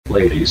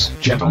Ladies,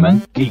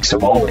 gentlemen, geeks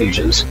of all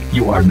ages,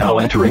 you are now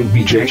entering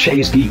BJ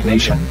Shea's Geek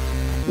Nation.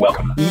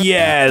 Welcome.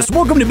 Yes,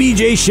 welcome to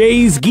BJ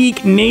Shea's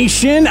Geek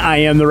Nation. I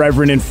am the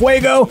Reverend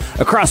Infuego.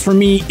 Across from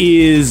me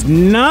is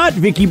not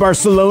Vicky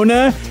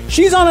Barcelona.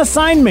 She's on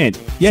assignment.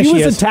 Yeah, she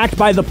was attacked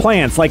by the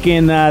plants, like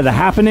in The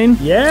Happening.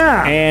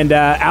 Yeah. And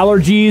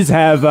allergies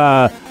have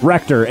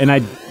wrecked her, and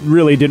I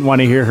really didn't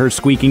want to hear her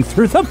squeaking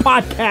through the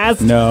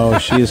podcast. No,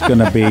 she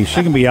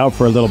can be out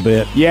for a little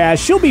bit. Yeah,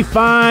 she'll be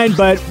fine,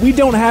 but we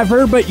don't have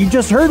her. But you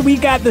just heard we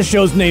got the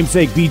show's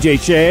namesake, BJ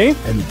Shea.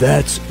 And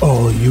that's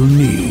all you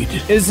need.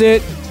 Is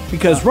it?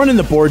 Because running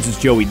the boards is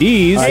Joey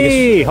D's.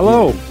 Hey,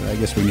 hello. I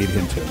guess we need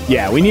him too.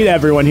 Yeah, we need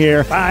everyone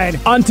here. Fine.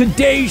 On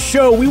today's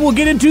show, we will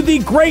get into the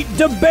great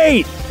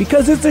debate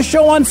because it's a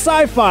show on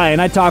sci-fi, and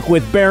I talk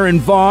with Baron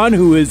Vaughn,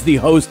 who is the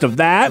host of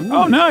that.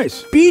 Oh,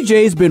 nice.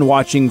 BJ's been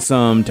watching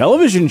some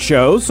television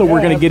shows, so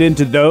we're going to get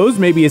into those,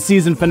 maybe a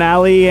season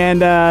finale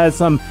and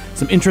some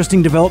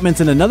interesting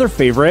developments in another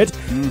favorite.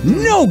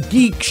 Mm-hmm. No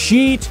geek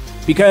sheet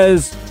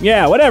because,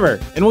 yeah, whatever.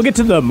 And we'll get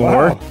to the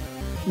more. Wow.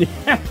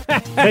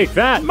 Take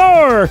that.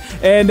 More.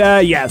 And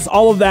yes,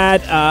 all of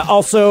that.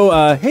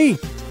 Also, hey,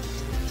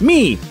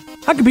 me.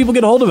 How can people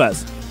get a hold of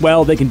us?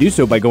 Well, they can do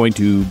so by going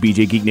to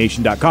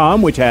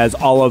BJGN06-19-20, which has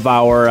all of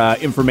our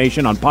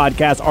information on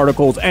podcasts,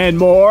 articles, and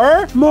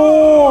more.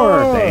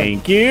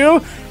 Thank you.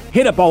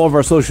 Hit up all of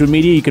our social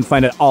media. You can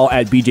find it all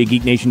at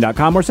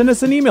BJGN06-19-20 or send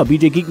us an email,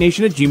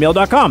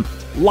 BJGN06-19-20@gmail.com.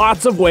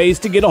 Lots of ways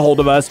to get a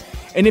hold of us.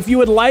 And if you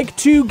would like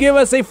to give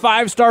us a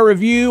 5-star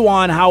review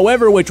on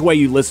however which way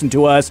you listen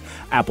to us,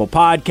 Apple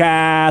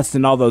Podcasts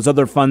and all those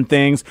other fun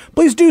things,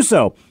 please do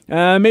so.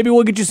 Maybe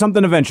we'll get you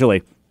something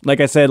eventually. Like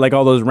I said, like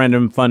all those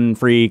random fun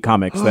free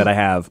comics that I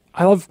have.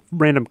 I love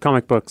random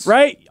comic books.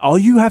 Right? All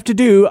you have to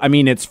do, I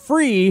mean, it's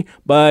free,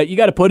 but you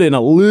got to put in a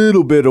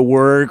little bit of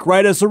work.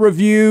 Write us a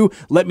review.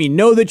 Let me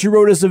know that you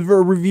wrote us a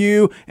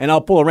review, and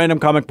I'll pull a random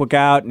comic book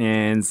out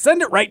and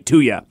send it right to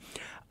you.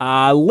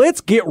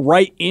 Let's get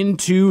right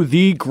into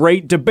the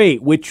great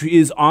debate, which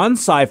is on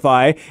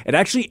Sci-Fi. It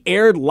actually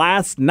aired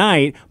last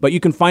night, but you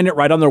can find it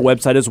right on their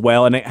website as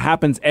well. And it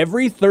happens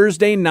every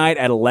Thursday night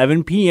at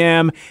 11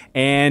 p.m.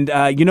 And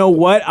you know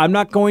what? I'm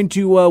not going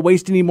to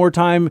waste any more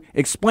time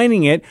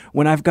explaining it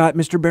when I've got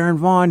Mr. Baron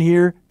Vaughn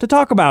here to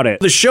talk about it.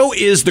 The show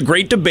is The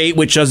Great Debate,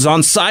 which is on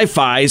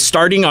Sci-Fi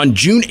starting on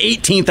June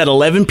 18th at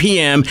 11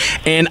 p.m.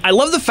 And I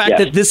love the fact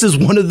that this is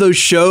one of those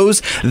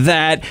shows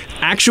that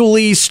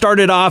actually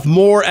started off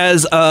more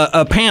as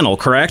a panel,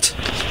 correct?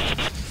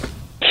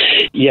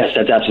 Yes,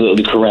 that's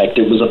absolutely correct.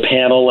 It was a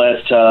panel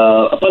at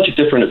a bunch of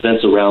different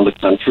events around the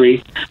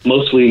country,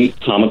 mostly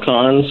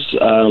Comic-Cons,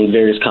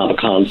 various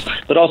Comic-Cons,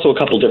 but also a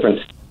couple different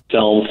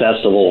film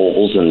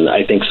festivals and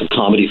I think some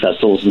comedy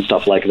festivals and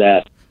stuff like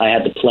that. I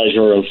had the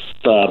pleasure of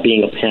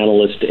being a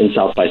panelist in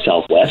South by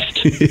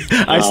Southwest.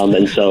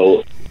 And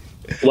so...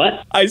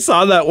 What? I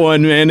saw that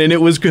one, man, and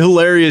it was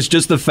hilarious.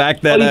 Just the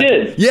fact that... Oh, you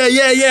did?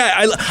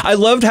 Yeah. I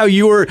loved how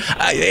you were...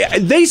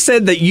 they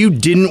said that you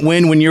didn't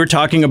win when you were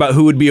talking about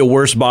who would be a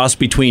worse boss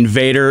between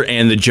Vader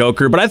and the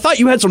Joker, but I thought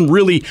you had some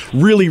really,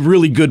 really,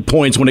 really good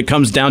points when it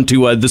comes down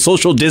to the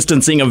social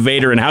distancing of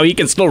Vader and how he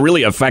can still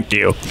really affect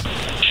you.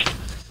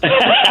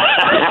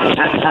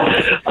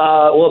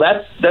 Well,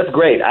 that's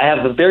great. I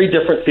have a very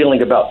different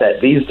feeling about that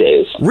these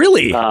days.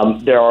 Really?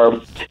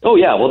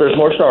 There's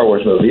more Star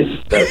Wars movies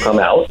that have come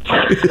out.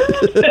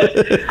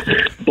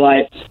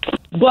 but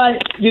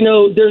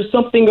there's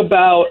something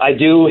about, I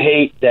do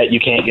hate that you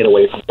can't get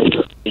away from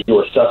Vader. You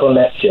were stuck on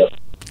that ship,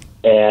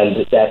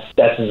 and that's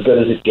as good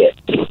as it gets.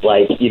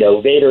 Like,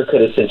 Vader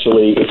could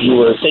essentially, if you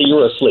were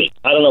asleep,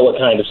 I don't know what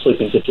kind of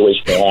sleeping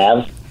situation they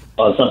have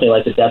on something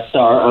like the Death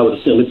Star. I would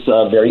assume it's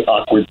a very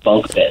awkward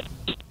bunk bed.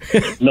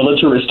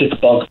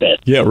 Militaristic bunk bed.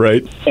 Yeah,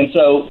 right. And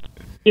so,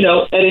 at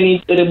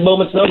a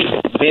moment's notice,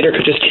 Vader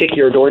could just kick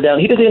your door down.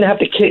 He doesn't even have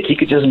to kick. He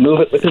could just move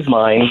it with his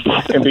mind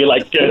and be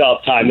like, "Get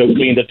up, time to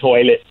clean the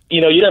toilet." You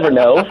never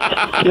know.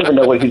 You never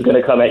know what he's going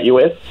to come at you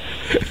with.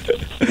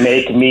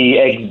 Make me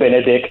Eggs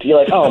Benedict. You're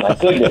like, oh my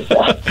goodness.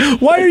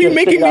 Why are you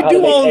making me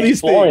do all of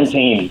these things?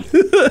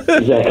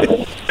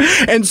 Exactly.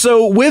 And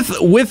so with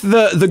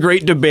the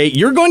great debate,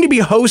 you're going to be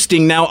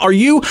hosting now. Are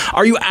you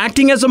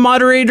acting as a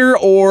moderator,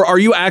 or are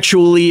you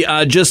actually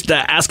just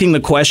asking the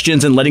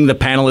questions and letting the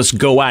panelists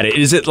go at it?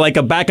 Is it like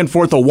a back and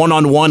forth, a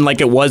one-on-one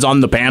like it was on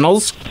the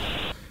panels?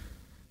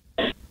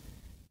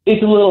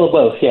 It's a little of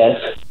both, yes.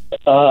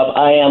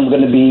 I am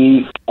going to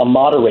be a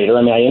moderator.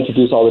 I mean, I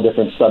introduce all the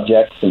different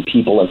subjects and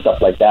people and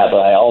stuff like that, but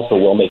I also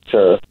will make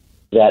sure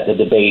that the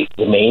debate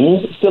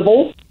remains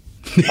civil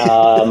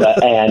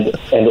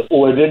and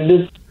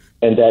ordered,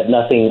 and that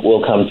nothing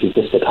will come to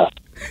fisticuffs.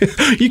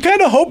 You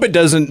kind of hope it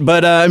doesn't,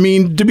 but I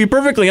mean, to be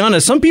perfectly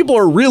honest, some people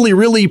are really,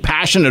 really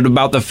passionate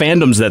about the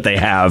fandoms that they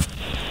have.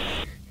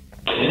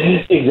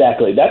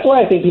 Exactly. That's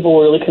why I think people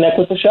will really connect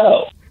with the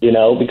show,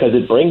 because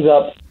it brings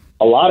up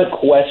a lot of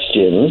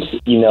questions,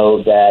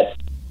 that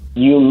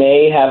you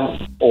may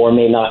have or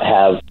may not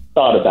have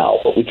thought about.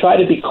 But we try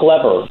to be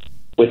clever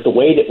with the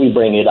way that we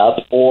bring it up,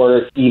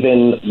 or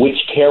even which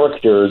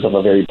characters of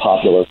a very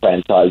popular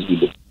franchise we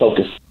would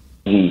focus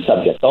the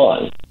subject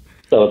on.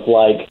 So it's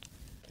like,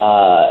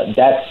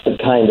 that's the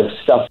kind of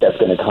stuff that's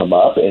going to come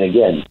up. And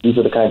again, these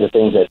are the kinds of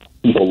things that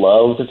people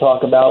love to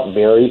talk about,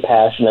 very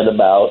passionate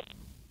about,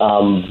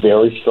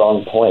 very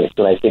strong points.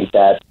 And I think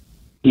that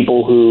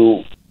people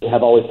who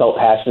have always felt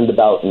passionate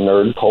about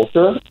nerd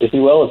culture, if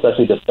you will,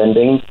 especially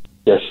defending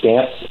their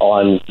stance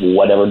on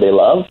whatever they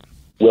love,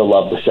 will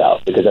love the show,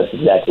 because that's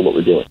exactly what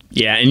we're doing.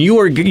 Yeah, and you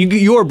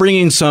are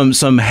bringing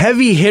some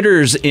heavy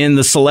hitters in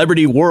the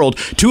celebrity world.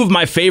 Two of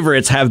my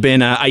favorites have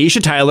been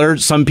Aisha Tyler.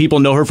 Some people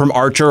know her from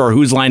Archer or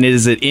Whose Line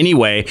Is It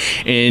Anyway?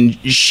 And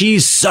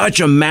she's such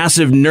a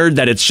massive nerd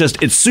that it's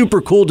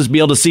super cool to be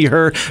able to see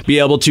her be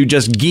able to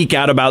just geek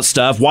out about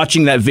stuff.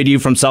 Watching that video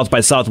from South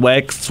by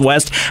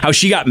Southwest, how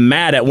she got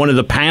mad at one of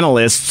the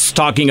panelists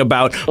talking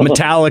about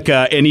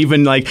Metallica, and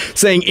even like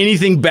saying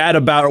anything bad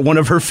about one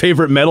of her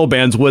favorite metal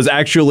bands was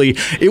actually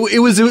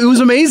it was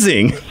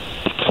amazing.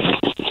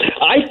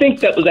 I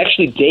think that was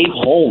actually Dave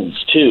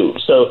Holmes too.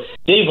 So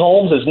Dave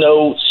Holmes is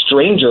no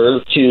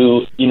stranger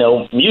to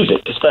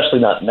music, especially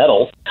not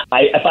metal.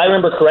 If I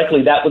remember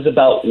correctly, that was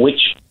about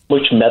which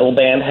metal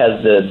band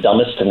has the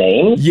dumbest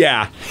name.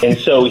 Yeah. And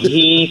so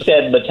he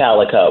said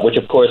Metallica, which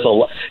of course I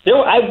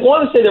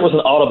want to say there was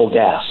an audible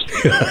gasp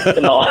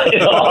in the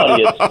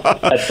audience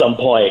at some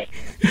point.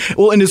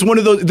 Well, and it's one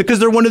of those, because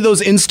they're one of those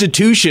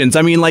institutions.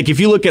 I mean, like if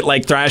you look at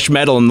like thrash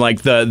metal and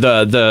like the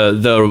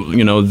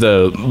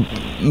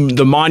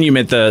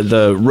monument,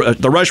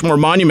 the Rushmore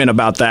monument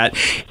about that,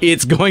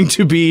 they're going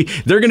to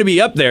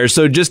be up there.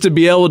 So just to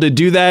be able to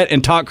do that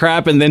and talk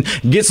crap and then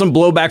get some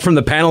blowback from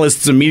the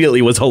panelists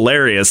immediately was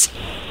hilarious.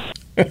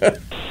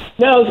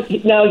 Now he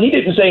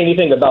didn't say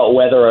anything about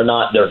whether or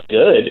not they're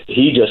good.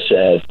 He just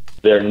said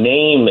their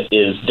name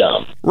is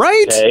dumb.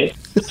 Right. Okay.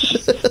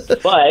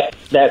 But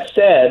that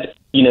said,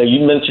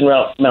 you mentioned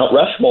Mount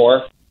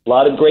Rushmore, a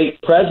lot of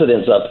great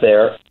presidents up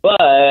there,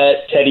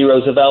 but Teddy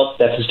Roosevelt,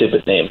 that's a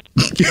stupid name.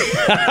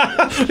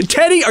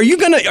 Teddy, are you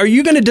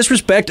gonna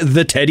disrespect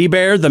the teddy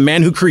bear, the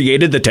man who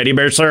created the teddy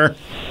bear, sir?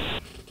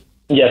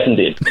 Yes,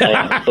 indeed. I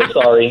am so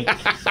sorry.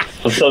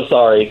 I'm so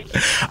sorry.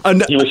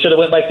 You should have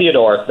went by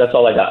Theodore. That's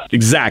all I got.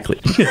 Exactly.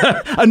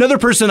 Another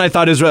person I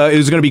thought is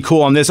going to be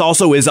cool on this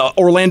also is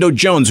Orlando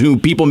Jones, who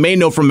people may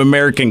know from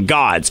American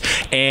Gods.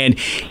 And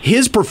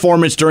his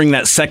performance during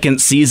that second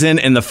season,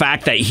 and the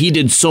fact that he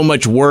did so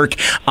much work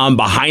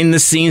behind the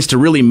scenes to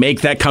really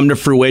make that come to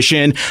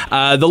fruition.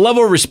 The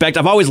level of respect,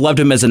 I've always loved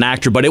him as an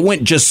actor, but it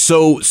went just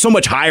so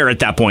much higher at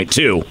that point,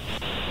 too.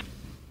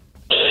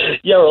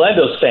 Yeah,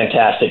 Orlando's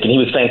fantastic, and he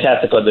was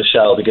fantastic on the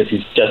show because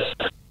he's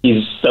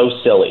so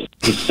silly.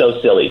 He's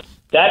so silly.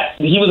 That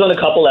he was on a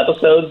couple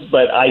episodes,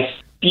 but I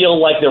feel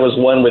like there was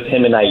one with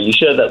him and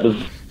Aisha that was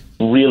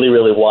really,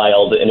 really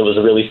wild, and it was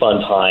a really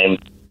fun time.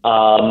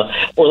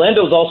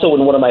 Orlando's also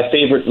in one of my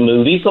favorite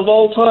movies of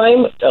all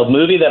time, a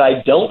movie that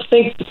I don't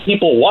think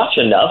people watch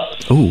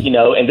enough. Ooh.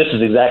 And this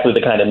is exactly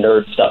the kind of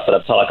nerd stuff that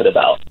I'm talking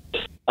about.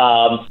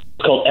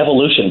 It's called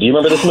Evolution. Do you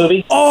remember this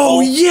movie?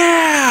 Oh,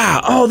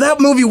 yeah. Oh,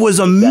 that movie was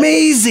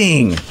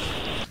amazing.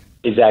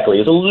 Exactly.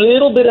 It was a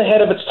little bit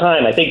ahead of its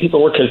time. I think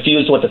people were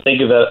confused what to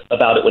think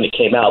about it when it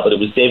came out, but it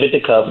was David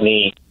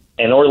Duchovny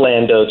and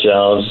Orlando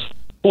Jones.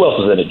 Who else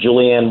was in it?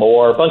 Julianne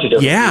Moore, a bunch of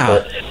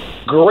different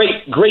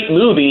people. Great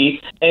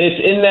movie, and it's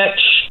in that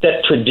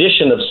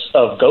tradition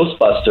of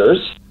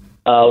Ghostbusters,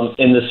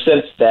 in the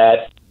sense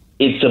that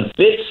it's a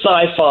bit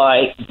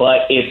sci-fi,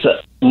 but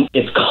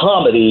it's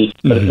comedy,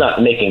 but it's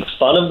not making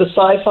fun of the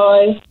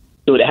sci-fi.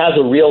 So it has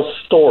a real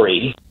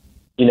story.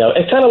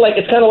 It's kind of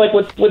like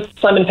what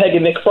Simon Pegg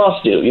and Nick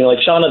Frost do.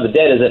 Like Shaun of the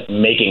Dead isn't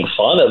making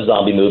fun of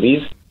zombie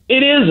movies.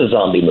 It is a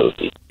zombie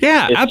movie.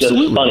 Yeah, it's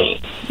absolutely. Just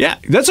funny. Yeah,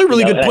 that's a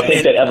really good point. I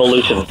think that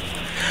Evolution.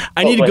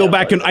 I need to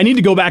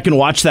go back and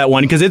watch that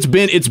one, because it's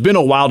been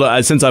a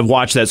while since I've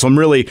watched that. So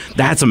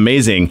that's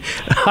amazing.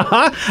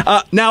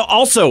 Now,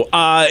 also,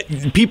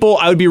 people,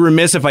 I would be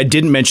remiss if I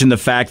didn't mention the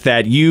fact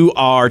that you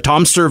are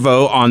Tom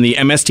Servo on the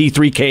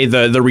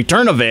MST3K, the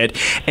return of it,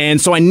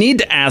 and so I need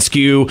to ask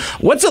you,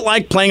 what's it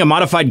like playing a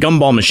modified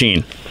gumball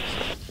machine?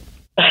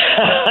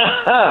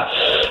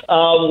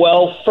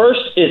 Well,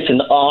 first, it's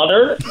an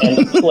honor and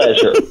a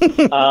pleasure.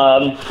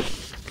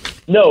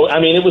 No,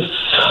 it was,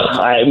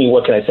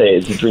 what can I say?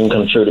 It's a dream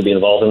come true to be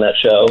involved in that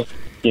show,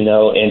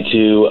 and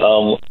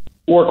to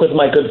work with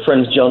my good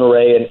friends Jonah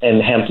Ray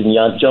and Hampton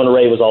Young. Jonah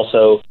Ray was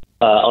also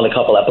on a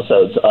couple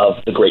episodes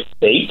of The Great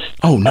Debate.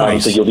 Oh,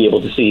 nice. So you'll be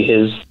able to see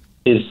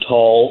his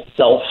tall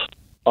self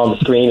on the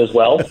screen as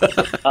well.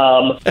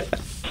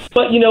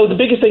 But, the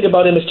biggest thing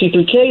about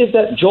MST3K is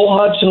that Joel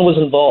Hodgson was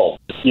involved,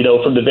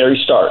 from the very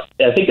start.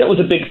 I think that was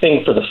a big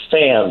thing for the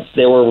fans.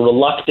 They were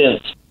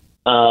reluctant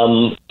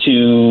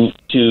to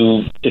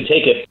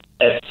take it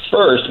at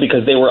first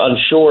because they were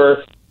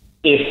unsure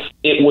if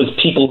it was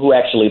people who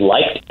actually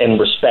liked and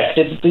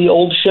respected the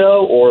old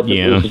show, or if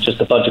it was just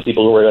a bunch of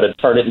people who were going to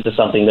turn it into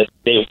something that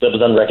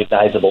was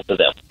unrecognizable to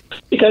them.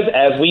 Because,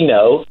 as we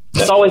know,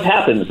 that always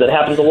happens. That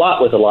happens a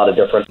lot with a lot of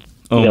different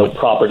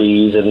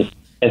properties and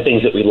and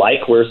things that we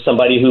like, where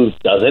somebody who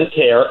doesn't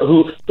care,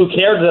 who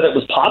cared that it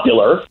was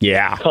popular,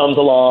 comes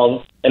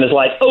along and is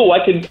like, oh,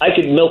 I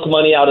could milk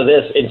money out of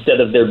this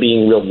instead of there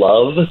being real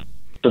love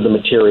for the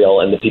material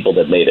and the people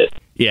that made it.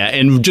 Yeah,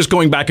 and just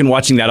going back and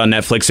watching that on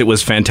Netflix, it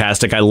was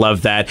fantastic. I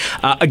love that.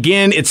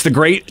 Again, it's the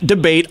Great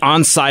Debate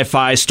on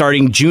Sci-Fi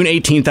starting June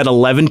 18th at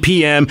 11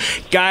 p.m.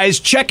 Guys,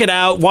 check it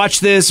out.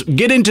 Watch this.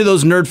 Get into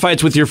those nerd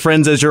fights with your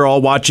friends as you're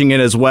all watching it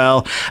as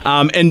well.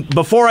 And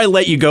before I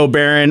let you go,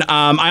 Baron,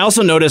 I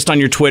also noticed on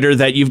your Twitter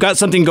that you've got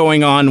something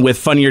going on with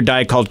Funny or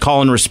Die called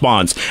Call and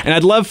Response. And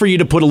I'd love for you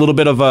to put a little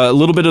bit of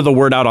the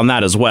word out on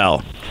that as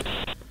well.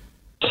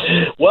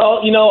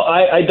 Well,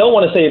 I don't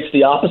want to say it's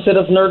the opposite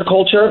of nerd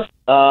culture,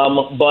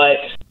 but,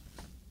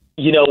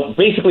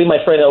 basically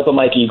my friend Open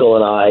Mike Eagle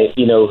and I,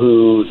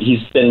 who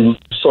he's been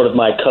sort of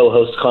my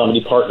co-host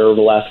comedy partner over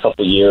the last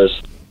couple of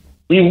years,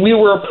 we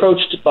were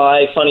approached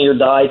by Funny or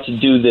Die to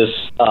do this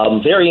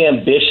very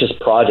ambitious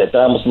project.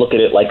 I almost look at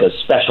it like a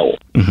special,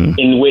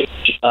 in which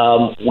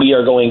we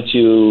are going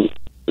to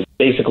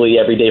basically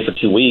every day for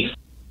 2 weeks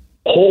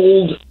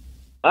hold,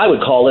 I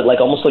would call it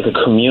almost like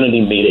a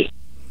community meeting,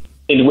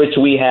 in which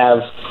we have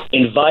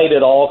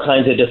invited all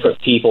kinds of different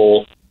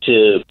people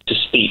to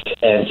speak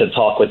and to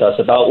talk with us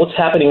about what's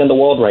happening in the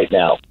world right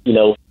now.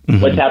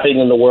 What's happening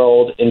in the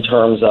world in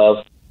terms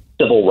of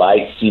civil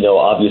rights.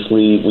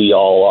 Obviously we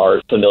all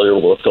are familiar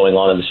with what's going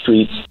on in the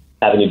streets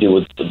having to do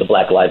with the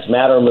Black Lives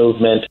Matter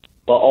movement,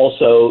 but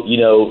also,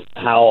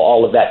 how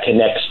all of that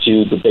connects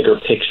to the bigger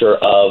picture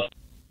of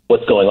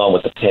what's going on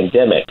with the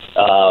pandemic,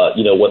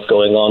 what's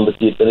going on with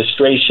the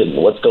administration,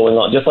 what's going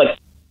on, just like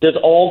there's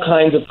all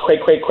kinds of cray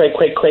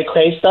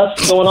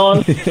stuff going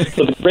on.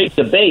 So the Great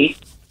Debate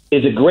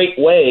is a great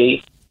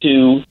way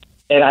to,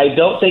 and I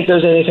don't think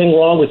there's anything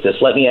wrong with this,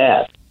 let me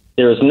add.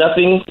 There is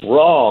nothing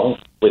wrong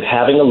with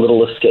having a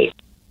little escape.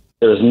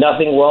 There is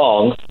nothing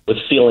wrong with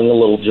feeling a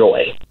little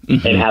joy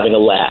and having a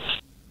laugh.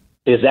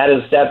 Because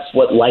that's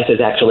what life is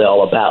actually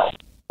all about.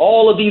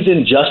 All of these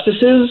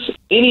injustices,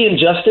 any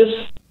injustice,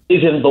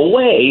 is in the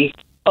way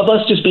of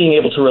us just being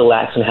able to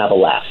relax and have a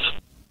laugh.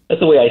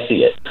 That's the way I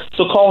see it.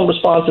 So Call and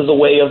Response is a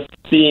way of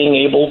being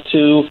able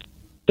to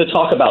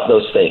talk about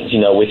those things,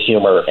 with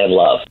humor and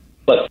love.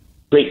 But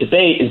Great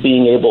Debate is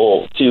being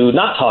able to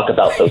not talk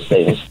about those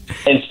things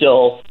and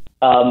still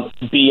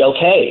be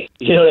okay.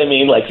 You know what I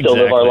mean? Still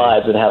live our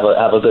lives and have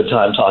a good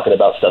time talking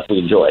about stuff we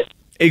enjoy.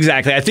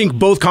 Exactly. I think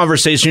both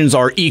conversations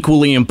are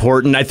equally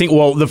important. I think,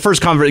 the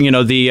first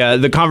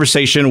the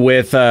conversation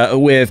with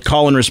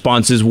Call and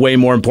Response is way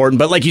more important.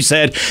 But like you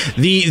said,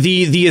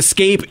 the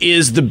escape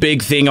is the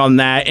big thing on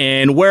that.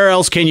 And where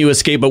else can you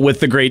escape but with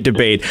the Great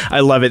Debate? I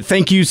love it.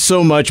 Thank you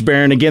so much,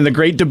 Baron. Again, the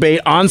Great Debate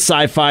on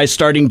Sci-Fi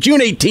starting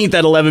June 18th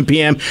at 11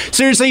 p.m.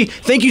 Seriously,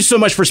 thank you so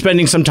much for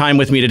spending some time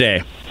with me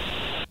today.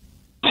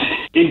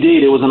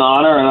 Indeed, it was an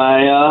honor, and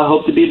I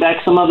hope to be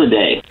back some other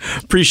day.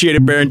 Appreciate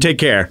it, Baron. Take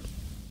care.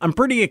 I'm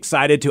pretty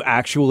excited to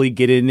actually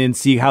get in and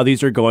see how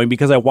these are going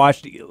because I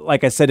watched,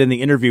 like I said in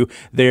the interview,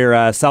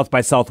 their South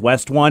by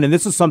Southwest one. And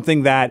this is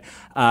something that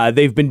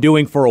they've been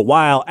doing for a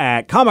while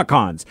at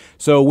Comic-Cons.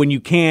 So when you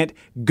can't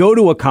go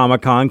to a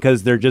Comic-Con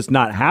because they're just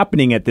not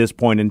happening at this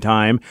point in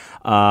time,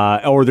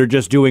 or they're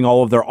just doing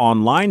all of their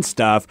online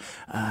stuff,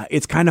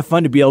 it's kind of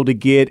fun to be able to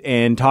get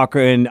and talk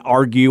and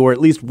argue, or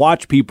at least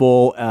watch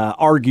people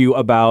argue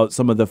about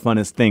some of the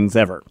funnest things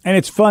ever. And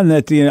it's fun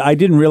that I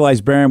didn't realize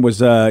Baron was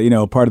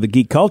part of the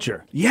geek culture.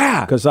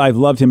 Yeah, because I've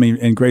loved him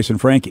in Grace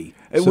and Frankie.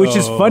 Which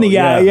is funny,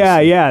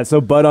 yeah.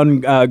 So Bud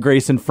on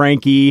Grace and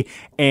Frankie,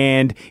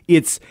 and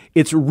it's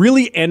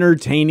really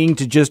entertaining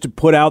to just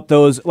put out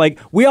those,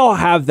 we all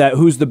have that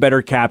who's the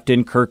better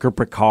captain, Kirk or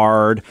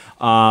Picard,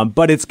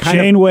 but it's kind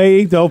of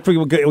Janeway. Don't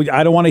forget,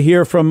 I don't want to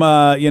hear from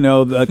Kayla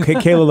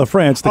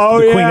LaFrance, the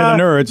queen of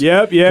the nerds.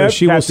 Yep.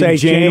 She will say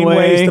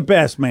Janeway's the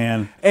best,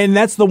 man. And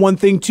that's the one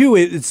thing too.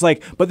 It's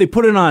but they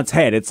put it on its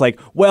head. It's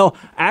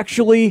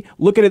actually,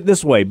 look at it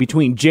this way: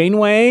 between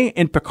Janeway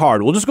and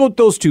Picard, we'll just go with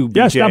those two.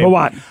 Yes, BJ. number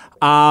one.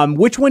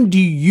 Which one do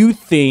you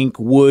think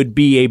would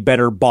be a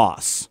better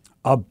boss?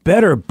 A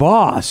better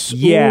boss?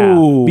 Yeah.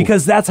 Ooh.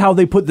 Because that's how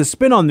they put the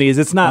spin on these.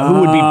 It's not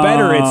who would be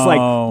better.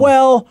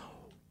 It's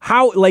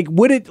how,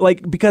 would it,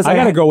 because I'm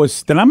going to go with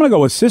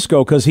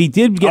Sisko, because he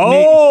did get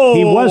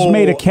he was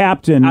made a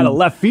captain. Out of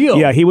left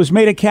field. Yeah, he was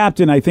made a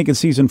captain, I think, in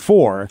season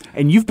 4.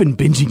 And you've been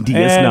binging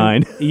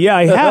DS9. Yeah,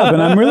 I have.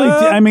 And I'm really,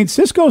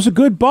 Sisko's a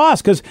good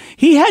boss, because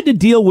he had to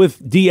deal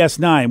with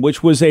DS9,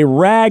 which was a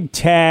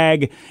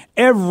ragtag,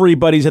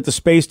 everybody's at the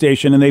space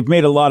station, and they've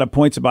made a lot of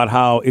points about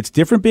how it's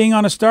different being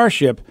on a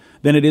starship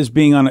than it is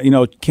being on,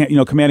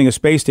 commanding a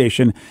space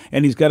station,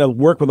 and he's got to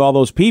work with all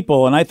those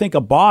people. And I think a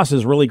boss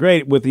is really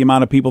great with the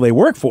amount of people they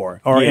work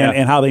for,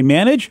 and how they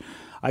manage.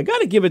 I got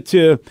to give it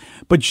to,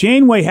 but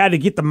Janeway had to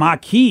get the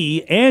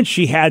Maquis, and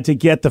she had to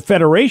get the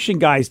Federation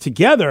guys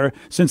together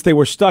since they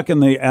were stuck in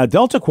the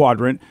Delta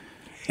Quadrant.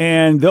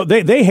 And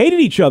they hated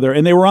each other,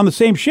 and they were on the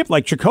same ship.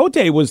 Like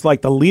Chakotay was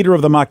like the leader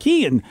of the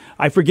Maquis, and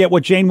I forget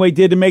what Janeway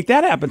did to make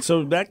that happen.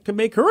 So that could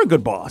make her a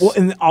good boss. Well,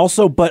 and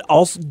also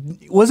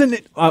wasn't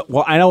it?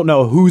 Well, I don't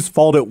know whose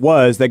fault it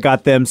was that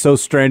got them so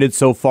stranded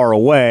so far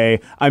away.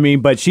 I mean,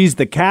 but she's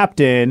the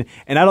captain,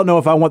 and I don't know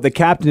if I want the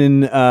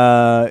captain.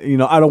 I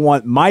don't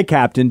want my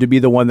captain to be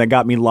the one that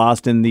got me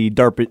lost in the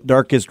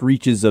darkest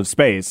reaches of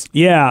space.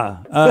 Yeah,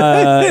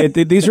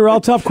 these are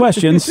all tough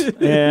questions,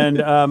 and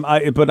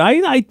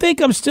I think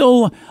I'm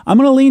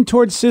going to lean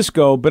towards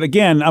Cisco, but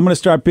again, I'm going to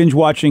start binge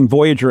watching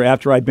Voyager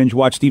after I binge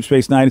watch Deep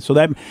Space Nine. So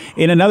that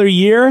in another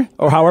year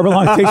or however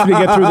long it takes me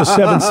to get through the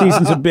 7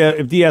 seasons of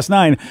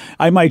DS9,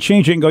 I might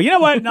change it and go, you know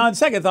what? On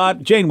second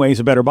thought, Janeway's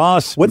a better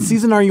boss. What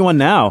season are you on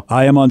now?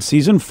 I am on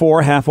season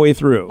 4, halfway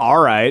through.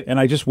 All right, and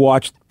I just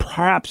watched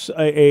perhaps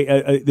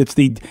it's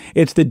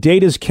the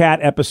Data's Cat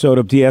episode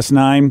of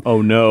DS9.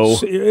 Oh no,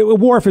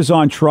 Worf is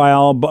on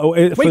trial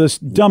for this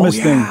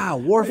dumbest thing. Yeah,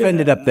 Worf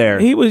ended up there.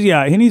 He was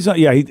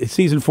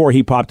season 4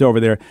 he popped over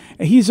there.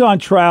 He's on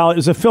trial. It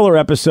was a filler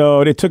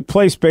episode. It took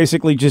place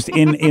basically just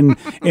in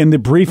the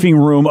briefing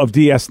room of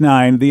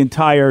DS9. The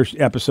entire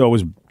episode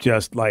was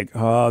just like,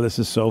 oh, this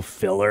is so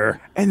filler.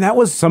 And that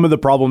was some of the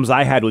problems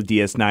I had with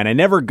DS9. I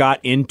never got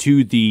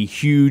into the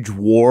huge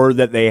war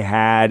that they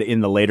had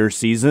in the later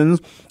seasons.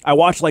 I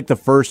watched like the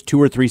first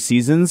 2 or 3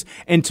 seasons,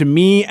 and to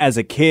me as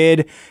a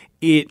kid,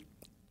 it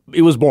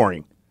was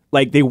boring.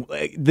 Like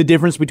the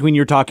difference between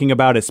you're talking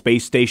about a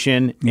space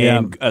station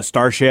and a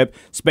starship.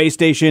 Space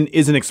station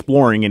isn't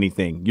exploring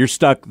anything. You're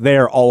stuck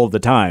there all of the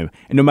time.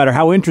 And no matter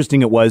how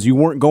interesting it was, you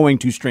weren't going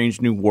to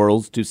strange new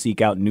worlds to seek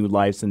out new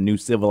lives and new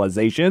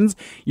civilizations.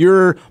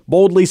 You're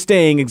boldly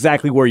staying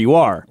exactly where you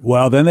are.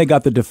 Well, then they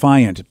got the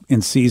Defiant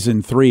in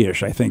season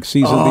 3-ish, I think.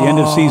 The end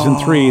of season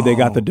 3, they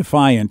got the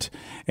Defiant.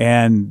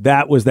 And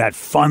that was that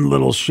fun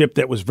little ship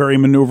that was very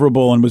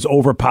maneuverable and was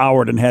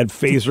overpowered and had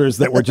phasers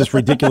that were just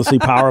ridiculously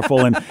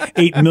powerful and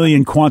 8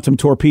 million quantum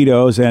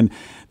torpedoes. And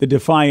the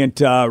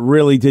Defiant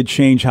really did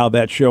change how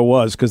that show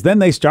was, because then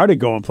they started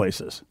going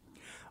places.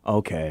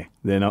 Okay.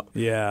 Then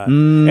yeah.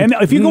 And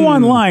if you go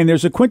online,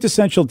 there's a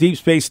quintessential Deep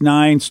Space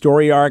Nine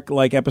story arc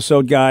like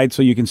episode guide,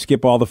 so you can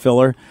skip all the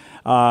filler.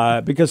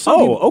 Because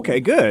okay,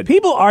 good.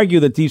 People argue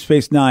that Deep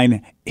Space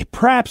Nine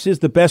perhaps is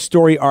the best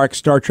story arc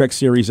Star Trek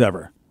series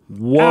ever.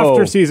 Whoa.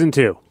 After season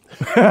 2.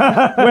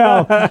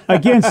 Well,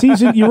 again,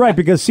 you're right,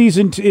 because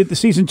season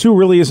 2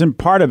 really isn't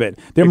part of it.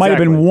 There might have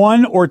been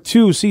 1 or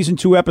 2 season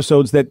 2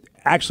 episodes that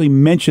actually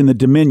mention the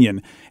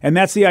Dominion, and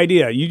that's the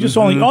idea. You just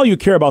all you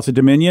care about is the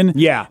Dominion.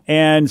 Yeah.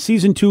 And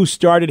season 2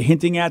 started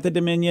hinting at the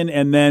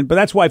Dominion, but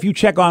that's why if you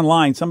check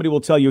online, somebody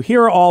will tell you,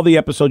 here are all the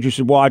episodes you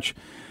should watch,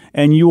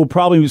 and you will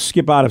probably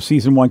skip out of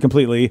season 1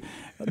 completely.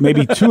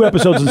 Maybe 2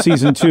 episodes in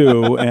season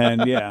 2,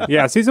 and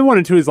yeah. Season 1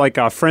 and 2 is like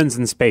Friends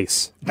in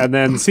Space, and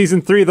then season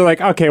 3 they're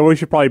like, okay, well, we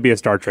should probably be a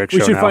Star Trek show.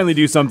 We should now. finally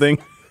do something.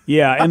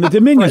 Yeah, and the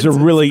Dominions are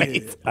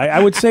really,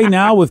 I would say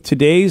now with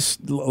today's,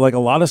 like a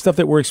lot of stuff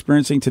that we're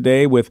experiencing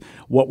today with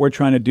what we're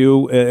trying to do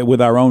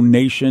with our own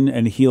nation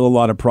and heal a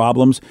lot of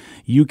problems,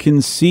 you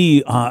can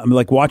see,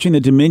 like watching the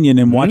Dominion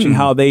and watching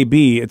how they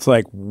be, it's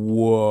like,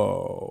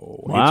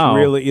 whoa. Wow.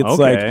 It's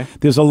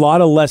like, there's a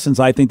lot of lessons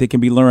I think that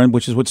can be learned,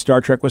 which is what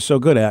Star Trek was so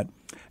good at.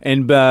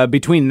 And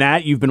between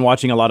that, you've been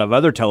watching a lot of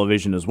other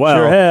television as well.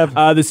 Sure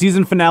have. The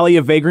season finale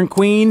of Vagrant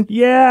Queen.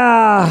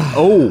 Yeah.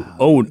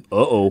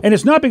 Oh. And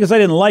it's not because I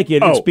didn't like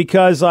it. It's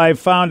because I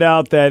found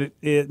out that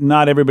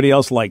not everybody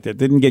else liked it.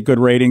 Didn't get good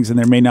ratings, and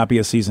there may not be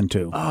a season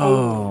 2.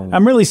 Oh.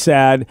 I'm really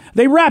sad.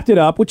 They wrapped it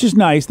up, which is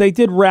nice. They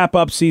did wrap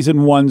up season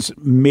 1's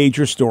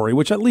major story,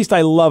 which at least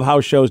I love how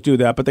shows do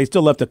that, but they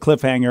still left a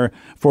cliffhanger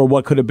for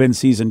what could have been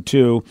season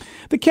 2.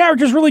 The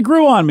characters really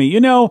grew on me.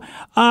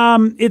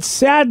 It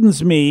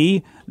saddens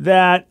me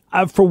that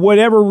for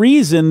whatever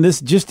reason,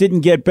 this just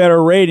didn't get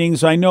better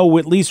ratings. I know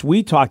at least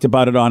we talked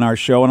about it on our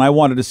show, and I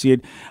wanted to see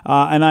it.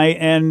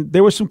 And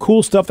there was some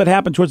cool stuff that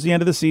happened towards the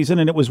end of the season,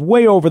 and it was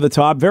way over the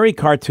top, very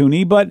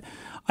cartoony, but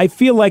I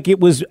feel like it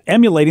was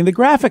emulating the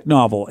graphic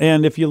novel.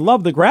 And if you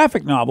love the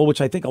graphic novel,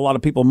 which I think a lot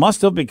of people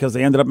must have because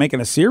they ended up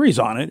making a series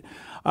on it,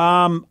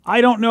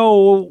 I don't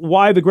know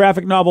why the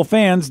graphic novel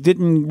fans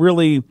didn't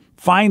really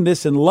find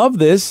this and love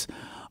this,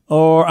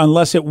 or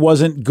unless it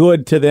wasn't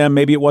good to them.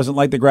 Maybe it wasn't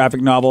like the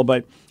graphic novel,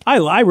 but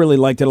I really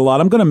liked it a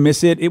lot. I'm going to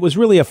miss it. It was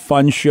really a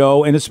fun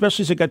show, and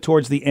especially as it got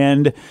towards the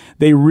end,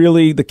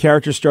 the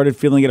characters started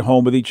feeling at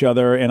home with each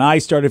other, and I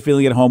started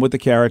feeling at home with the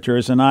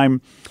characters, and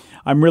I'm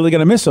really going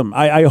to miss them.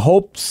 I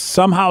hope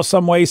somehow,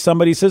 some way,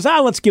 somebody says,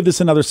 let's give this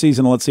another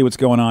season and let's see what's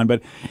going on.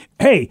 But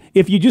hey,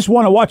 if you just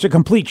want to watch a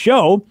complete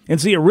show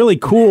and see a really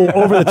cool,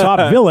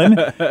 over-the-top villain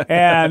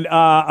and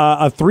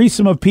a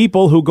threesome of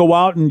people who go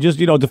out and just,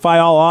 defy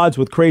all odds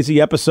with crazy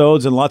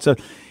episodes and lots of...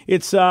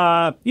 it's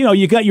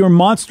you got your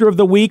monster of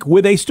the week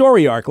with a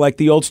story arc like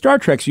the old Star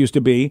Treks used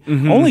to be.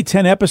 Only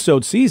 10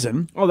 episode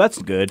season. Oh,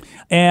 that's good.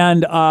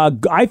 And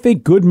I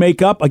think good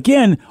makeup,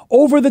 again,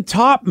 over the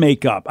top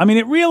makeup. I mean,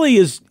 it really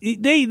is.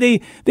 They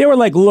were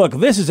like, look,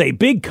 this is a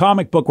big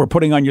comic book we're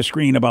putting on your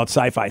screen about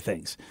sci-fi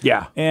things.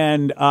 Yeah.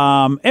 And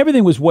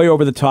everything was way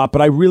over the top,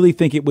 but I really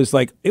think it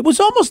was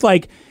almost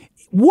like,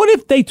 what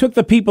if they took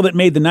the people that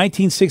made the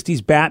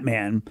 1960s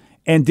Batman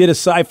and did a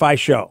sci-fi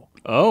show?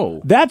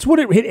 Oh. That's what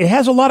it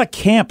has a lot of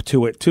camp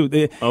to it, too.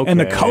 And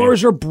the Okay.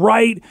 colors are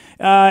bright,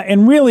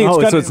 and really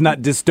So it's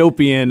not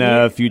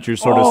dystopian future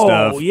sort of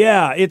stuff. Oh,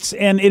 yeah.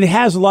 And it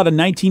has a lot of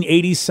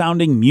 1980s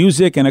sounding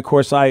music, and of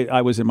course,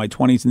 I was in my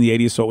 20s in the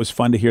 80s, so it was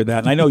fun to hear that.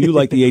 And I know you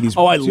like the 80s.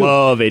 Oh, I too.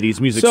 love 80s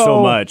music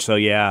so much, so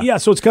yeah. Yeah,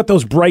 so it's got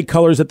those bright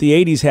colors that the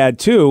 80s had,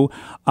 too.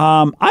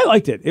 I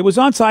liked it. It was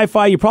on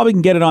Sci-Fi. You probably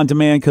can get it on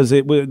demand because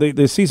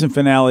the season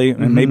finale,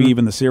 and maybe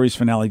even the series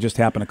finale, just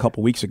happened a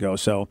couple weeks ago.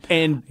 So,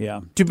 And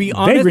yeah. to be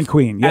honest, Vagrant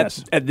Queen,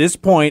 yes. At this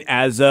point,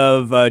 as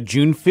of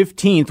June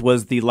 15th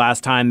was the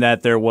last time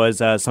that there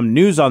was some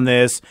news on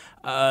this.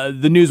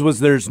 The news was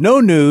there's no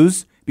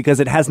news because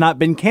it has not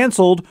been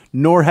canceled,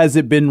 nor has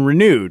it been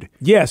renewed.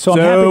 Yeah, so I'm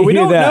happy to hear that. we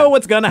don't know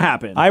what's going to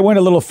happen. I went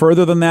a little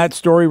further than that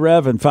story,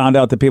 Rev, and found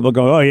out that people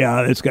go, oh,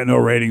 yeah, it's got no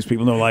ratings.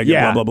 People don't like it,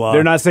 blah, blah, blah.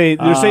 They're saying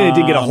it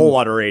did get a whole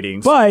lot of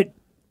ratings. But,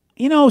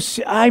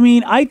 I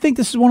mean, I think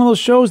this is one of those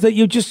shows that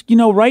you just,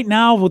 right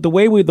now with the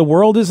way the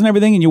world is and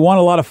everything, and you want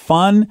a lot of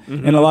fun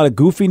and a lot of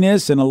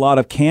goofiness and a lot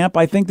of camp,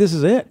 I think this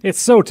is it.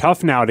 It's so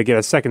tough now to get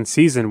a second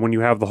season when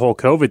you have the whole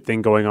COVID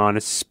thing going on,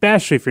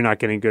 especially if you're not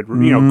getting good,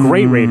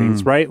 great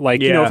ratings, right?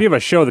 Like, if you have a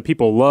show that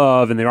people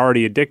love and they're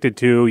already addicted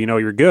to,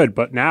 you're good.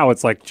 But now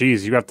it's like,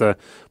 geez, you have to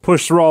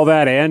push through all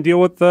that and deal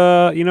with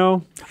the,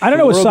 I don't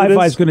know what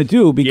Sci-Fi is going to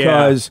do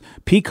because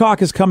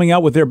Peacock is coming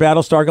out with their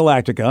Battlestar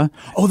Galactica.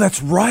 Oh,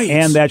 that's right.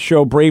 And that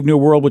show Brave New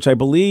World, which I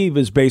believe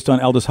is based on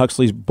Aldous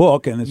Huxley's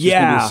book, and it's just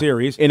going to be a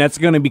series. And that's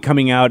going to be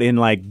coming out in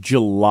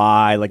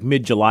July,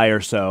 mid-July or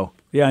so.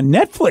 Yeah,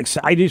 Netflix,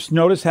 I just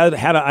noticed had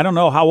I don't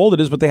know how old it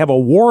is, but they have a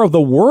War of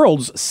the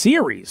Worlds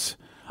series.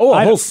 Oh,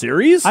 a whole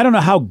series? I don't know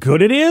how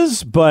good it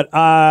is, but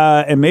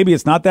and maybe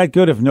it's not that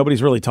good if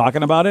nobody's really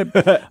talking about it.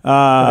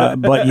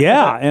 But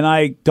yeah, and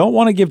I don't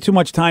want to give too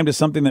much time to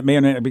something that may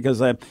or may not, because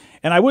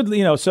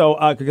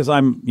because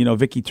I'm,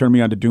 Vicky turned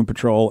me on to Doom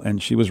Patrol,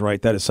 and she was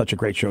right. That is such a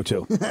great show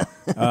too.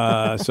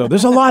 So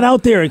there's a lot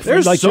out there.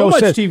 There's like so Joe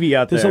much said, TV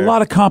out there. There's a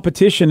lot of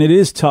competition. It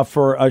is tough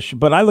for us,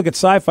 but I look at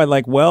Sci-Fi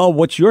like, well,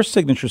 what's your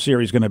signature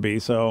series going to be?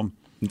 So.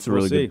 It's a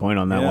really good point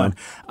on that one.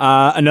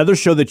 Another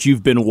show that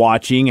you've been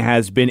watching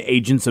has been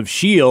Agents of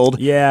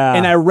S.H.I.E.L.D. Yeah.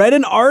 And I read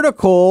an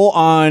article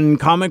on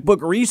Comic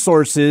Book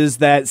Resources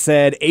that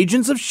said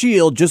Agents of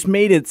S.H.I.E.L.D. just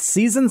made its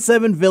Season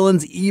 7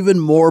 villains even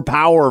more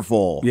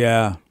powerful.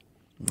 Yeah.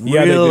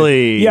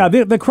 Really? Yeah,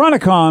 the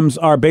Chronicoms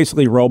are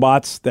basically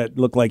robots that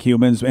look like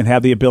humans and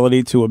have the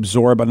ability to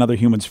absorb another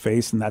human's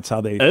face, and that's how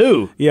they...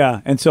 Ooh.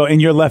 Yeah,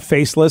 and you're left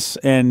faceless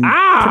and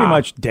pretty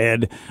much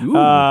dead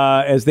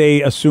as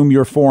they assume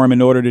your form in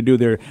order to do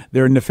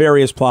their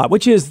nefarious plot,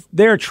 which is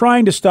they're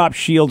trying to stop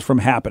S.H.I.E.L.D. from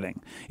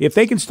happening. If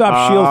they can stop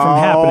S.H.I.E.L.D. from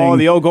happening... Oh,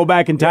 the old go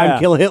back in time,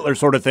 kill Hitler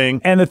sort of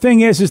thing. And the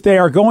thing is they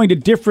are going to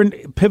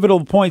different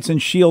pivotal points in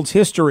S.H.I.E.L.D.'s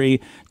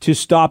history to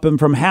stop them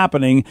from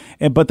happening,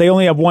 but they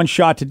only have one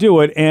shot to do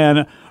it.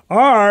 And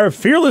our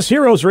fearless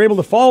heroes are able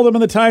to follow them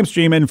in the time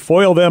stream and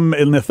foil them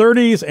in the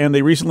 30s, and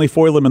they recently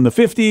foiled them in the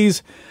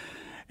 50s.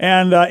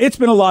 And it's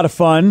been a lot of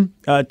fun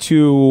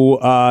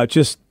to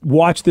just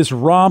watch this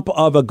romp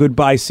of a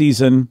goodbye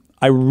season.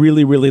 I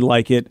really, really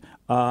like it.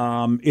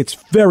 It's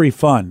very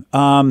fun.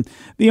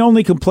 The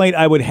only complaint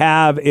I would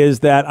have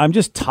is that I'm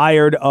just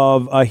tired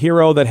of a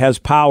hero that has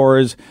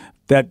powers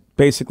that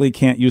basically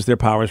can't use their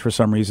powers for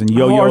some reason.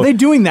 Yo-yo. Are they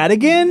doing that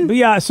again? But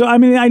yeah, so I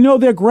mean, I know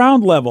they're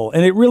ground level,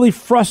 and it really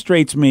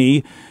frustrates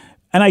me.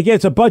 And I guess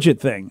it's a budget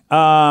thing.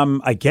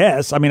 I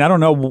guess. I mean, I don't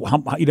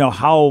know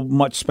how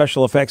much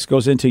special effects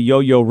goes into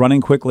Yo-Yo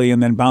running quickly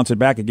and then bounce it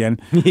back again.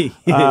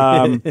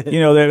 Agent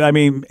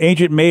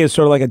May is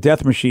sort of like a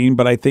death machine,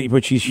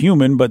 but she's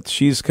human, but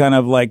she's kind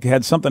of like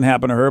had something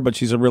happen to her, but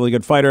she's a really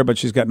good fighter, but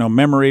she's got no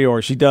memory,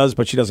 or she does,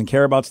 but she doesn't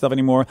care about stuff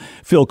anymore.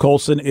 Phil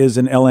Coulson is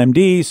an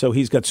LMD, so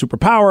he's got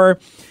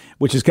superpower,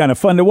 which is kind of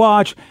fun to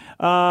watch.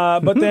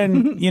 But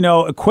then,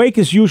 Quake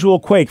is usual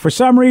Quake. For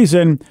some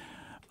reason,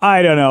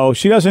 I don't know.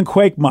 She doesn't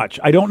quake much.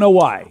 I don't know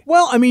why.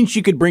 Well, I mean,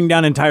 she could bring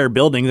down entire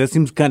buildings. That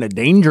seems kind of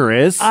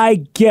dangerous.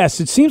 I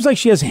guess. It seems like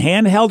she has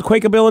handheld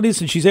quake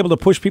abilities, and she's able to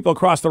push people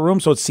across the room,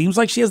 so it seems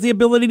like she has the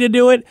ability to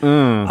do it.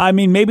 I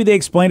mean, maybe they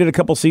explained it a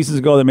couple seasons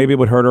ago that maybe it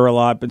would hurt her a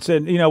lot. But,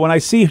 when I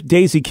see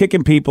Daisy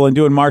kicking people and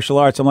doing martial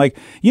arts, I'm like,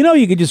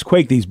 you could just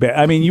quake these.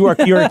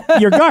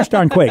 You're gosh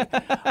darn quake.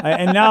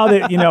 And now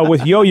that,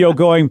 with Yo-Yo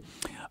going...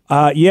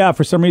 Yeah,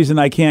 for some reason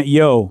I can't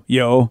yo.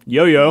 Yo.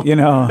 You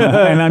know,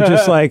 and I'm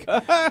just like,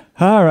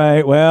 all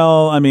right,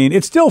 well, I mean,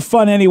 it's still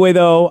fun anyway,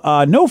 though.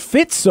 No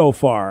Fitz so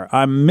far.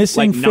 I'm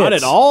missing Fitz. Not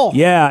at all?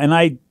 Yeah, and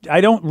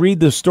I don't read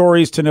the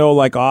stories to know,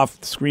 like,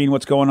 off screen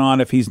what's going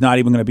on if he's not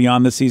even going to be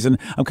on this season.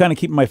 I'm kind of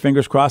keeping my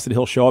fingers crossed that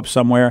he'll show up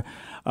somewhere.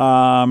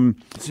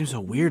 It seems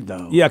so weird,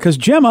 though. Yeah, because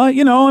Gemma,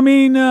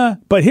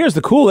 but here's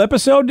the cool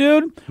episode,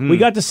 dude. We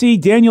got to see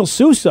Daniel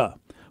Sousa,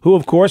 who,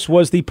 of course,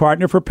 was the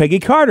partner for Peggy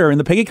Carter in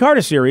the Peggy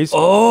Carter series.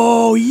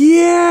 Oh,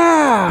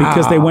 yeah.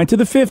 Because they went to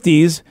the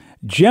 50s.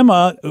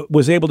 Gemma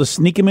was able to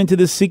sneak him into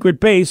this secret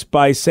base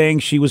by saying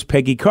she was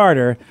Peggy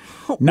Carter,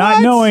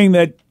 not knowing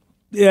that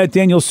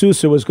Daniel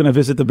Sousa was going to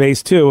visit the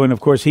base, too. And, of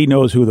course, he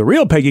knows who the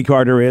real Peggy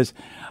Carter is.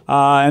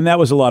 And that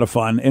was a lot of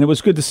fun. And it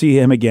was good to see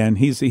him again.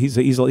 He's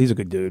a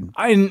good dude.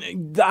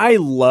 I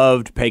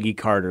loved Peggy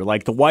Carter.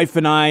 Like, the wife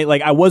and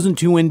I wasn't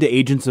too into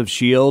Agents of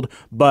S.H.I.E.L.D.,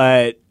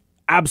 but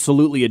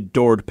absolutely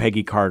adored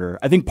Peggy Carter.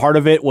 I think part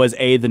of it was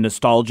the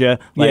nostalgia,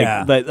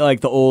 the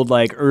old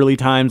early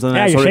times and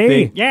that sort of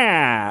thing.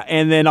 Yeah,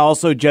 and then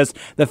also just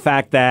the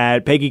fact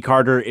that Peggy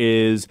Carter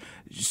is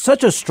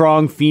such a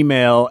strong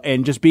female,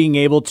 and just being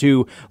able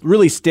to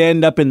really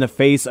stand up in the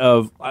face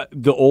of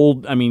the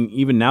old. I mean,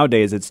 even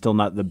nowadays it's still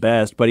not the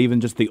best, but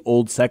even just the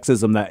old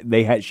sexism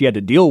that she had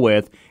to deal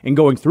with, and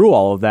going through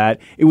all of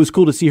that, it was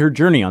cool to see her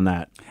journey on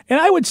that. And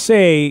I would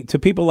say to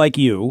people like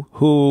you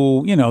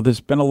who,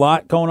 there's been a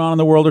lot going on in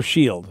the world of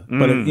S.H.I.E.L.D.,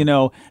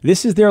 but,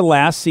 this is their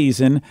last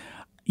season.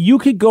 You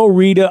could go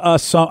read a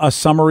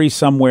summary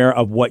somewhere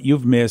of what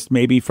you've missed,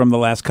 maybe from the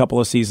last couple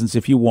of seasons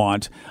if you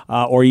want,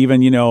 or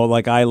even,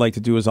 like I like to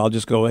do is I'll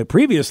just go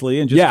previously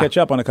and just catch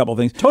up on a couple of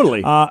things.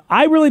 Totally.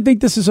 I really think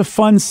this is a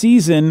fun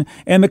season,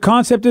 and the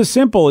concept is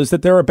simple, is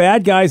that there are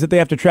bad guys that they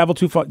have to travel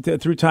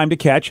through time to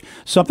catch.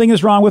 Something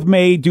is wrong with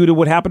May due to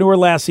what happened to her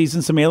last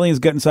season. Some aliens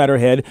got inside her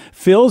head.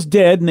 Phil's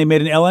dead, and they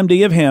made an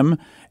LMD of him.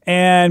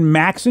 And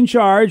Mac's in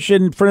charge,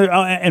 and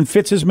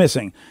Fitz is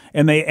missing,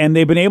 and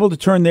they've been able to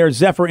turn their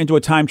Zephyr into a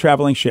time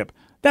traveling ship.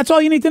 That's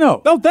all you need to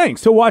know. Oh, thanks.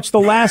 To watch the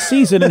last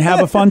season and have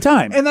a fun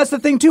time. And that's the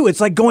thing too.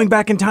 It's like going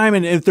back in time,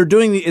 and if they're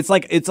doing it's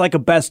like a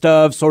best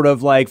of sort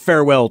of like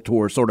farewell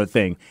tour sort of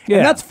thing. Yeah.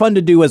 And that's fun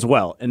to do as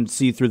well and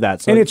see through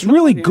that. So and it's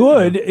really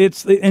good. And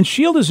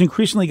S.H.I.E.L.D. has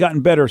increasingly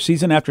gotten better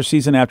season after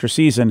season after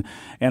season.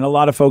 And a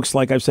lot of folks,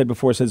 like I've said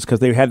before, said it's because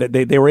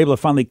they were able to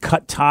finally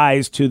cut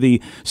ties to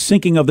the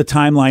syncing of the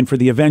timeline for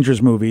the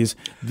Avengers movies.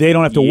 They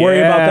don't have to worry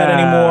about that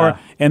anymore.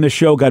 And the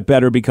show got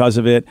better because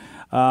of it.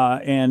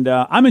 And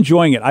I'm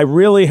enjoying it. I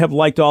really have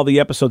liked all the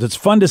episodes. It's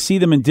fun to see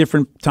them in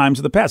different times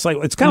of the past.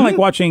 It's kind of like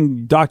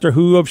watching Doctor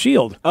Who of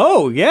S.H.I.E.L.D.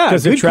 Oh, yeah.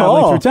 Because they're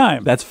traveling through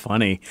time. That's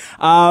funny.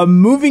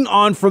 Moving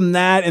on from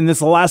that, and this is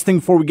the last thing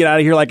before we get out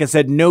of here. Like I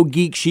said, no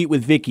geek sheet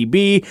with Vicky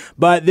B,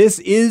 but this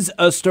is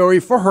a story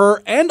for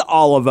her and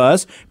all of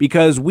us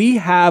because we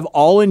have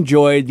all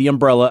enjoyed The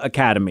Umbrella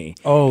Academy.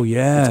 Oh,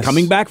 yes. It's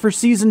coming back for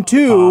season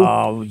 2.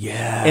 Oh,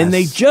 yes. And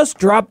they just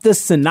dropped the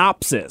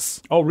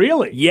synopsis. Oh,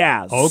 really?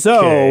 Yeah. Okay.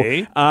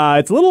 So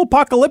it's a little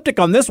apocalyptic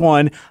on this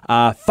one.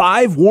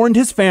 Five warned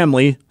his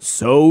family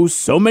so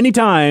many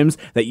times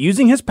that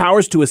using his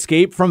powers to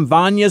escape from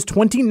Vanya's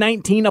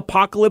 2019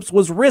 apocalypse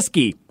was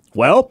risky.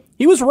 Well,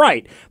 he was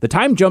right. The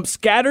time jump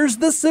scatters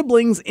the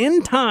siblings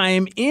in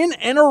time in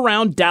and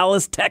around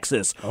Dallas,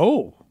 Texas.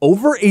 Oh.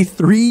 Over a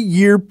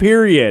 3-year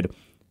period.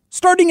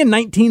 Starting in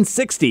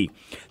 1960,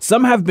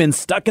 some have been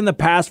stuck in the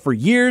past for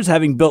years,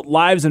 having built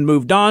lives and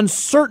moved on,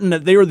 certain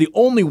that they were the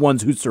only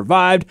ones who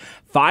survived.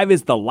 5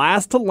 is the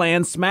last to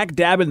land smack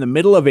dab in the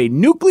middle of a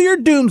nuclear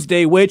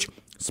doomsday, which,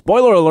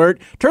 spoiler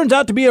alert, turns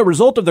out to be a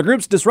result of the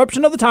group's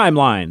disruption of the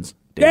timelines.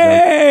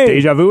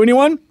 Deja vu,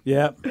 anyone?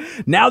 Yeah.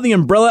 Now the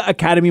Umbrella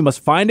Academy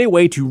must find a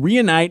way to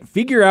reunite,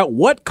 figure out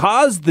what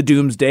caused the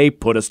doomsday,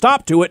 put a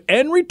stop to it,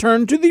 and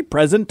return to the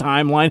present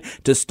timeline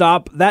to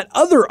stop that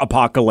other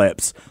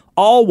apocalypse.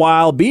 All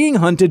while being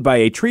hunted by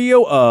a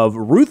trio of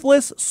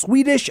ruthless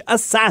Swedish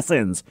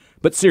assassins.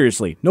 But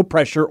seriously, no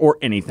pressure or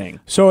anything.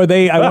 So are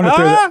they? I wonder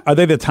if are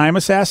they the time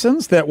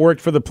assassins that worked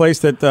for the place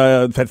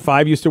that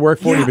 5 used to work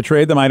for? Yeah. And he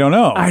betrayed them. I don't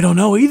know. I don't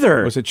know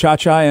either. Was it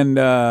Cha-Cha and?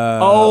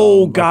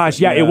 Oh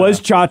gosh, yeah, it was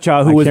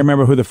Cha-Cha. Can't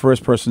remember who the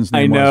first person's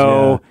name was. I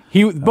know.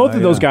 Yeah. Both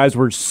of those guys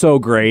were so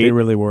great. They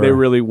really were. They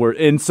really were.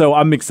 And so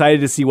I'm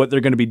excited to see what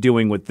they're going to be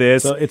doing with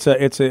this. So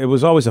it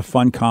was always a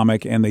fun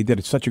comic, and they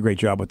did such a great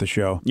job with the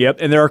show. Yep.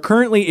 And there are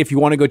currently, if you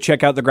want to go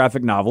check out the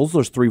graphic novels,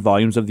 there's 3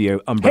 volumes of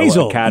the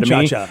Umbrella Academy.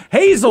 And Cha-Cha.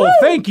 Hazel, woo!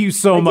 Thank you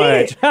so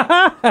much.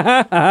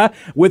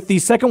 With the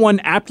second one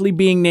aptly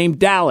being named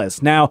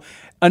Dallas. Now,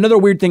 another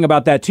weird thing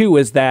about that, too,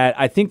 is that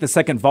I think the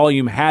second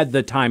volume had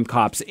the time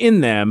cops in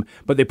them,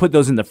 but they put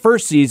those in the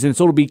first season,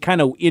 so it'll be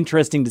kind of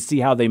interesting to see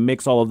how they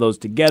mix all of those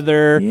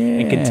together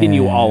and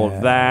continue all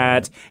of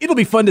that. It'll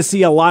be fun to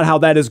see a lot how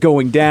that is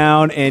going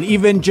down, and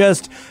even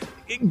just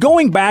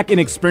going back and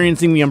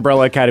experiencing the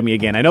Umbrella Academy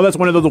again. I know that's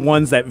one of the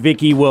ones that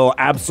Vicky will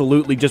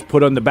absolutely just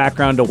put on the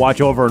background to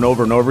watch over and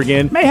over and over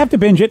again. May have to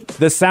binge it.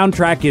 The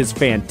soundtrack is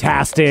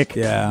fantastic.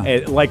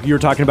 Yeah. Like you were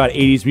talking about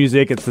 80s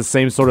music, it's the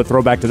same sort of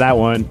throwback to that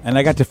one. And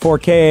I got to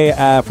 4K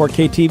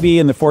TV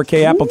and the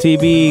 4K Apple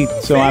TV,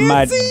 so fancy. I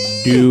might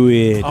do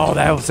it. Oh,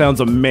 that sounds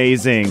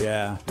amazing.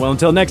 Yeah. Well,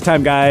 until next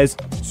time, guys,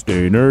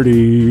 stay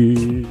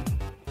nerdy.